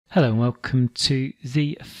Hello and welcome to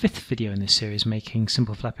the fifth video in this series making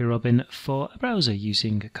simple Floppy Robin for a browser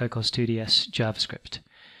using Cocos2d Javascript.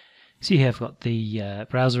 So here I've got the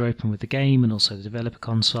browser open with the game and also the developer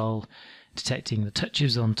console detecting the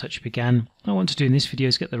touches on touch began. What I want to do in this video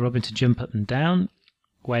is get the Robin to jump up and down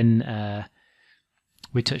when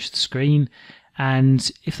we touch the screen,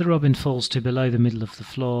 and if the Robin falls to below the middle of the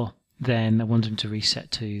floor, then I want him to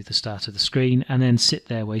reset to the start of the screen and then sit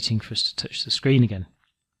there waiting for us to touch the screen again.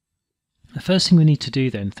 The first thing we need to do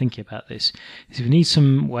then, thinking about this, is we need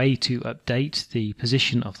some way to update the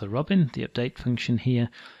position of the Robin, the update function here,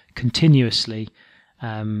 continuously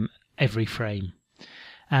every frame.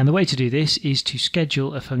 And the way to do this is to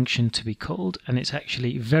schedule a function to be called, and it's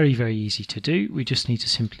actually very, very easy to do. We just need to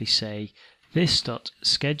simply say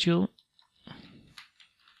this.schedule,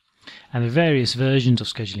 and the various versions of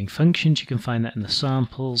scheduling functions, you can find that in the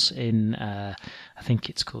samples in, I think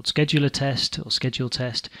it's called scheduler test or schedule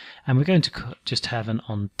test, and we're going to just have an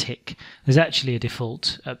onTick. There's actually a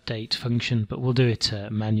default update function, but we'll do it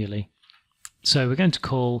manually. So we're going to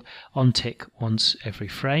call onTick once every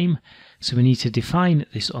frame. So we need to define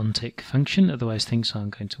this onTick function, otherwise things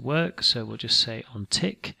aren't going to work. So we'll just say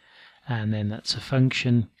onTick, and then that's a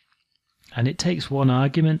function, and it takes one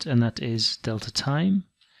argument, and that is delta time.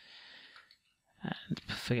 And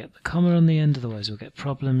forget the comma on the end, otherwise we'll get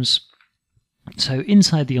problems. So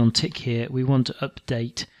inside the onTick here, we want to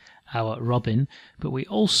update our Robin, but we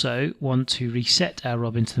also want to reset our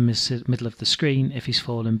Robin to the middle of the screen if he's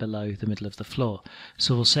fallen below the middle of the floor.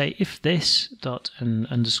 So we'll say if this dot and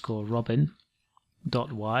underscore Robin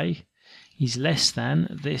dot y is less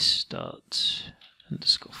than this dot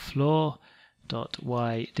underscore floor dot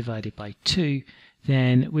y divided by 2,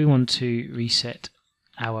 then we want to reset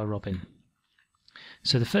our Robin.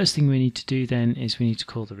 So the first thing we need to do then is we need to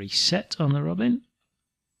call the reset on the Robin.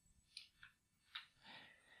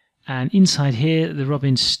 And inside here, the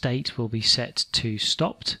Robin's state will be set to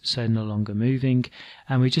stopped, so no longer moving.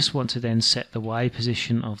 And we just want to then set the Y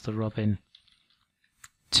position of the Robin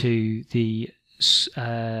to the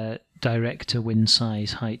director win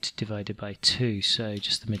size height divided by 2. So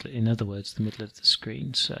just the middle, in other words, the middle of the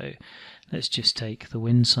screen. So let's just take the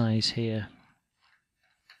win size here.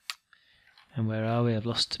 And where are we? I've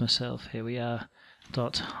lost myself. Here we are.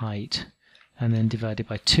 Dot height, and then divided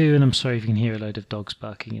by 2. And I'm sorry if you can hear a load of dogs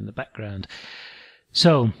barking in the background.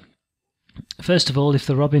 So first of all, if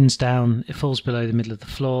the Robin's down, it falls below the middle of the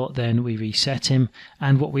floor, then we reset him.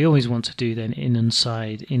 And what we always want to do then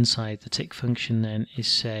inside the tick function then is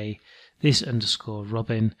say this underscore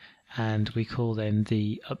Robin, and we call then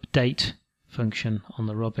the update function on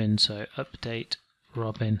the Robin. So update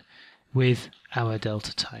Robin with our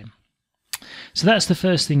delta time. So that's the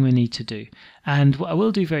first thing we need to do. And what I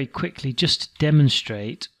will do very quickly, just to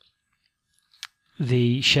demonstrate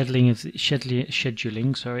the scheduling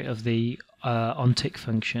of the onTick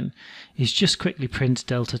function, is just quickly print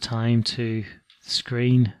delta time to the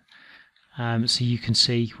screen, so you can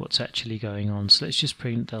see what's actually going on. So let's just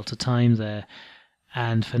print delta time there.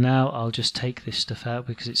 And for now, I'll just take this stuff out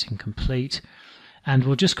because it's incomplete. And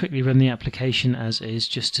we'll just quickly run the application as is,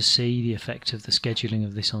 just to see the effect of the scheduling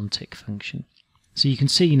of this onTick function. So you can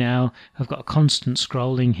see now I've got a constant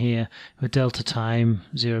scrolling here with delta time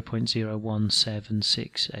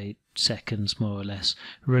 0.01768 seconds more or less,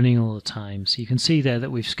 running all the time. So you can see there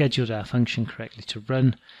that we've scheduled our function correctly to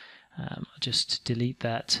run. I'll just delete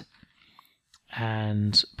that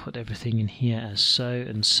and put everything in here as so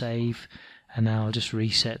and save. And now I'll just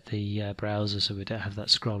reset the browser so we don't have that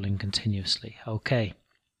scrolling continuously. Okay.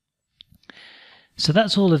 So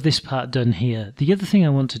that's all of this part done here. The other thing I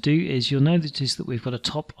want to do is, you'll notice that we've got a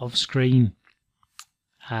top of screen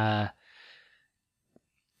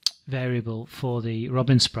variable for the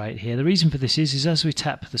Robin sprite here. The reason for this is as we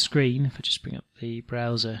tap the screen, if I just bring up the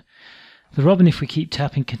browser, the Robin, if we keep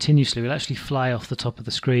tapping continuously, will actually fly off the top of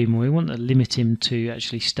the screen. We want to limit him to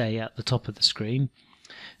actually stay at the top of the screen.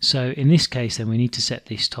 So in this case then we need to set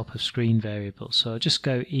this top of screen variable. So I'll just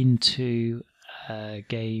go into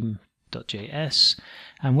game.js,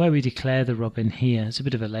 and where we declare the Robin here, it's a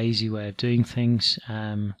bit of a lazy way of doing things.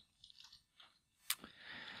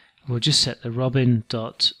 We'll just set the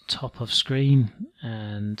Robin.top of screen,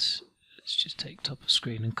 and let's just take top of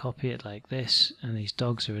screen and copy it like this, and these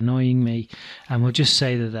dogs are annoying me, and we'll just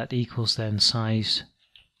say that that equals then size.height,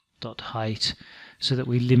 so that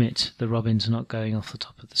we limit the Robin to not going off the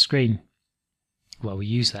top of the screen. Well, we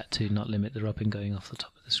use that to not limit the Robin going off the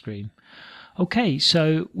top of the screen. Okay,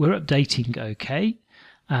 so we're updating OK.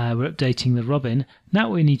 We're updating the Robin. Now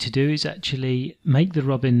what we need to do is actually make the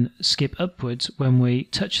Robin skip upwards when we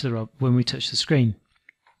touch the screen.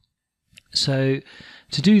 So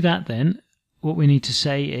To do that then, what we need to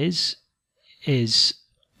say is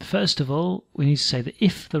first of all, we need to say that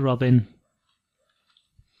if the Robin,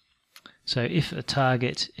 so if a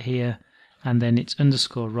target here, and then it's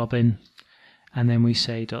underscore Robin, and then we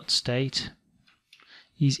say dot state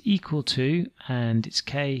is equal to, and it's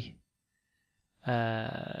k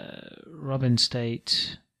Robin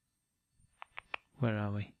state, where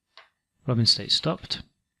are we? Robin state stopped.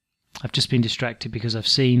 I've just been distracted because I've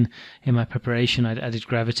seen in my preparation I'd added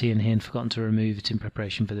gravity in here and forgotten to remove it in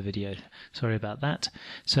preparation for the video. Sorry about that.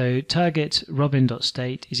 So target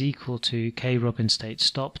robin.state is equal to k robin state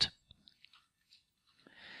stopped.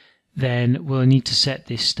 Then we'll need to set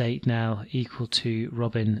this state now equal to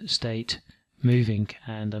robin state moving,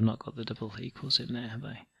 and I've not got the double equals in there, have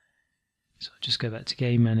I? So I'll just go back to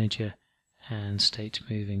game manager and state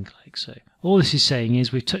moving like so. All this is saying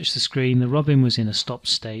is we've touched the screen, the Robin was in a stop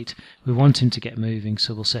state, we want him to get moving,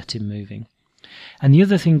 so we'll set him moving. And the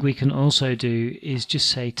other thing we can also do is just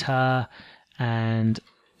say tar and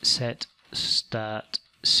set start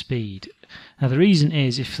speed. Now the reason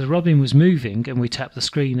is if the Robin was moving and we tap the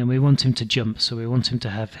screen and we want him to jump, so we want him to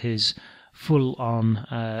have his full on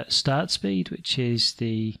start speed, which is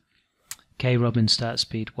the k Robin start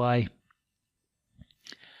speed y.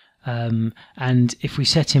 And if we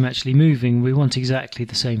set him actually moving, we want exactly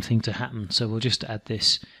the same thing to happen, so we'll just add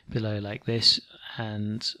this below like this,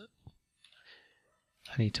 and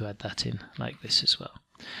I need to add that in like this as well.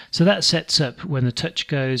 So that sets up when the touch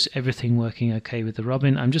goes, everything working okay with the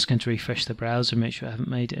Robin. I'm just going to refresh the browser, make sure I haven't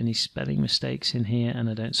made any spelling mistakes in here, and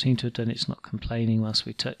I don't seem to have done. It's not complaining whilst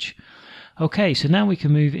we touch. Okay, so now we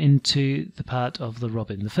can move into the part of the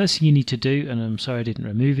Robin. The first thing you need to do, and I'm sorry I didn't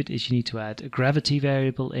remove it, is you need to add a gravity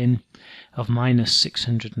variable in of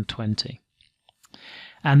 -620.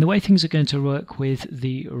 And the way things are going to work with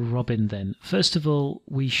the Robin then, first of all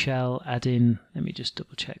we shall add in, let me just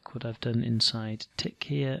double check what I've done inside tick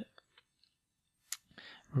here.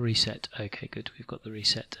 Reset, okay good, we've got the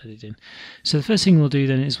reset added in. So the first thing we'll do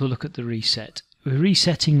then is we'll look at the reset. We're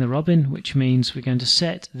resetting the Robin, which means we're going to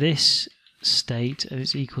set this state and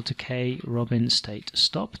it's equal to k Robin state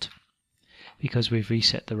stopped, because we've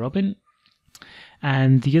reset the Robin.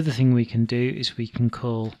 And the other thing we can do is we can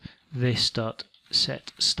call this dot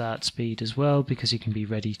set start speed as well, because he can be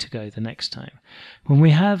ready to go the next time. When we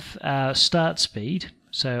have our start speed,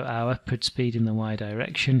 so our upward speed in the y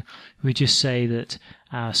direction, we just say that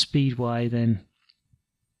our speed y then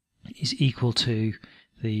is equal to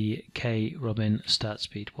the k Robin start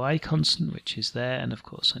speed y constant, which is there, and of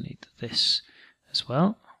course I need this as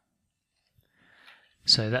well.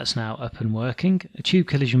 So that's now up and working. A tube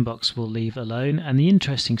collision box will leave alone, and the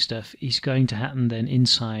interesting stuff is going to happen then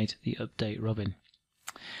inside the update Robin.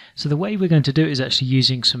 So the way we're going to do it is actually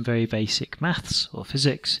using some very basic maths or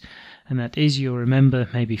physics, and that is, you'll remember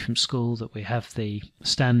maybe from school that we have the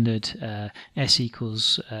standard s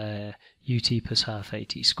equals ut plus half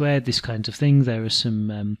at squared, this kind of thing. There are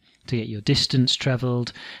some to get your distance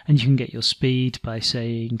travelled, and you can get your speed by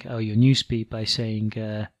saying, or your new speed by saying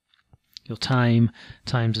your time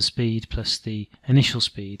times the speed plus the initial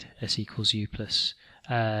speed, s equals u plus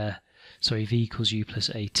v equals u plus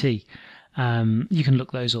at. You can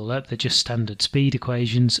look those all up, they're just standard speed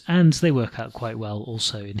equations, and they work out quite well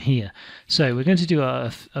also in here. So we're going to do our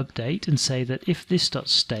update and say that if this dot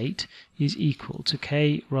state is equal to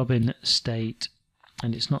k Robin state,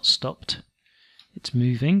 and it's not stopped, it's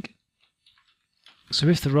moving. So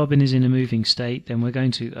if the Robin is in a moving state, then we're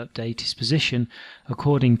going to update his position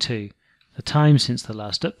according to the time since the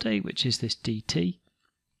last update, which is this dt,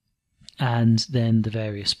 and then the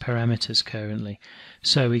various parameters currently.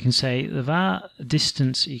 So we can say the var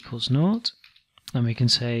distance equals 0, and we can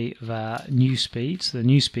say var new speed, so the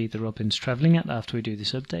new speed the Robin's travelling at after we do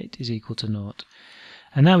this update is equal to 0.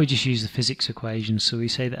 And now we just use the physics equation, so we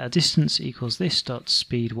say that our distance equals this dot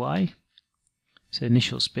speed y, so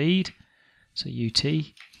initial speed, so ut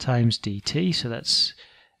times dt, so that's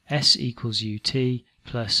s equals ut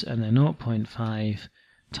plus, and then 0.5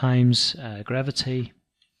 times gravity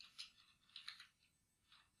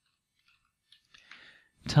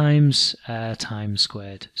times time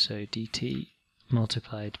squared, so dt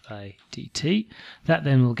multiplied by dt. That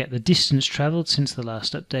then will get the distance travelled since the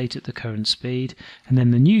last update at the current speed, and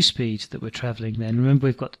then the new speed that we're travelling then. Remember,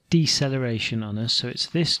 we've got deceleration on us, so it's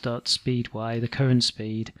this dot speed y, the current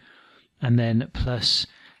speed, and then plus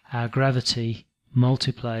our gravity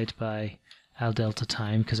multiplied by our delta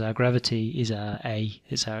time, because our gravity is our a,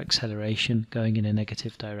 it's our acceleration going in a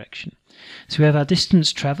negative direction. So we have our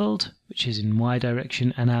distance travelled, which is in y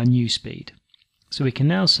direction, and our new speed. So we can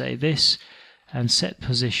now say this and set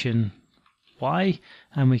position y,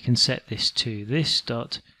 and we can set this to this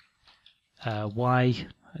dot y.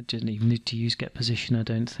 I didn't even need to use get position, I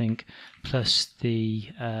don't think, plus the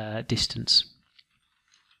distance,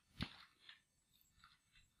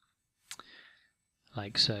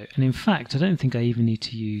 like so. And in fact, I don't think I even need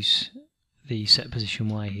to use the set position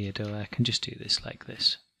y here, do I? I can just do this like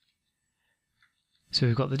this. So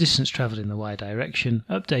we've got the distance travelled in the y direction,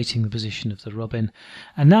 updating the position of the robin,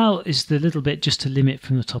 and now is the little bit just to limit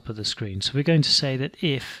from the top of the screen. So we're going to say that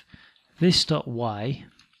if this dot y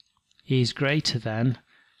is greater than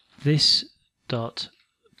this dot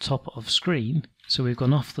top of screen, so we've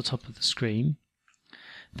gone off the top of the screen,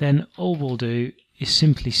 then all we'll do is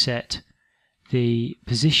simply set the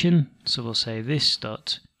position. So we'll say this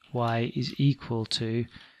dot y is equal to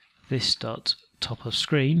this dot top of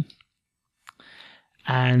screen,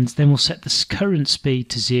 and then we'll set the current speed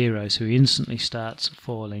to 0, so he instantly starts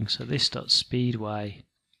falling. So this dot speed y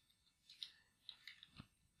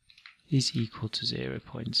is equal to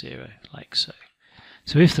 0.0, like so.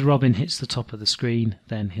 So if the robin hits the top of the screen,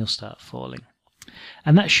 then he'll start falling.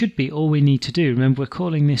 And that should be all we need to do. Remember, we're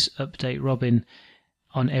calling this update robin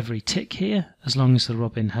on every tick here, as long as the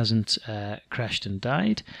robin hasn't crashed and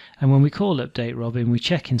died. And when we call update robin, we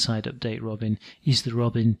check inside update robin, is the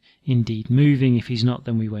robin indeed moving? If he's not,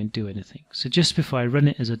 then we won't do anything. So just before I run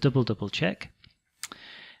it as a double check,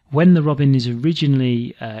 when the robin is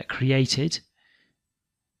originally created,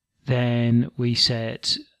 then we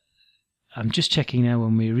set, I'm just checking now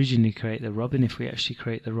when we originally create the robin, if we actually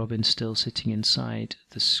create the robin still sitting inside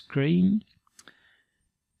the screen.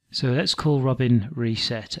 So let's call robin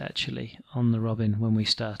reset actually on the robin when we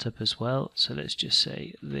start up as well. So let's just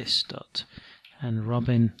say this dot and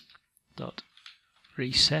robin dot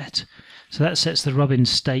reset. So that sets the robin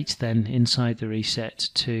state then inside the reset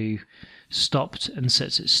to stopped and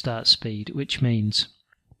sets its start speed, which means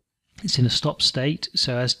it's in a stop state.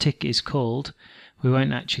 So as tick is called, we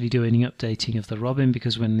won't actually do any updating of the robin,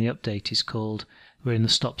 because when the update is called, we're in the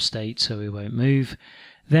stop state, so we won't move.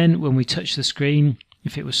 Then when we touch the screen,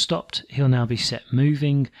 if it was stopped, he'll now be set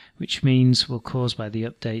moving, which means we'll cause by the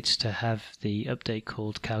updates to have the update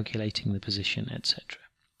called calculating the position, etc.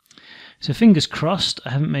 So fingers crossed, I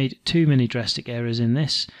haven't made too many drastic errors in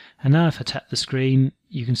this. And now if I tap the screen,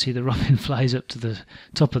 you can see the robin flies up to the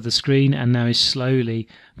top of the screen and now is slowly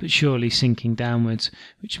but surely sinking downwards,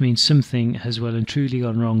 which means something has well and truly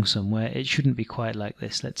gone wrong somewhere. It shouldn't be quite like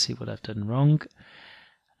this. Let's see what I've done wrong.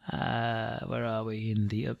 Where are we in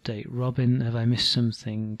the update robin? Have I missed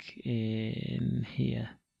something in here?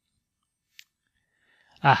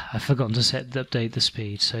 I've forgotten to update the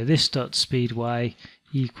speed. So this dot speed y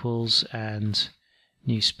equals and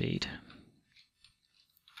new speed.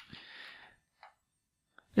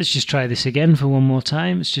 Let's just try this again for one more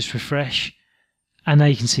time. Let's just refresh, and now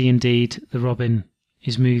you can see indeed the robin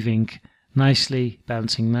is moving nicely,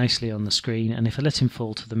 bouncing nicely on the screen, and if I let him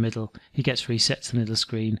fall to the middle, he gets reset to the middle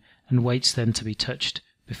screen and waits then to be touched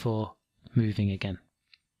before moving again.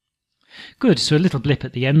 Good, so a little blip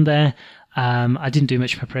at the end there. I didn't do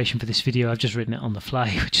much preparation for this video, I've just written it on the fly,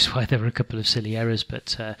 which is why there were a couple of silly errors,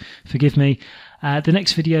 but forgive me. The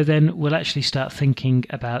next video then, we'll actually start thinking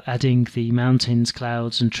about adding the mountains,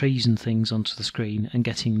 clouds and trees and things onto the screen and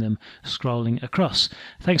getting them scrolling across.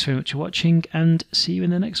 Thanks very much for watching, and see you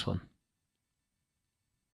in the next one.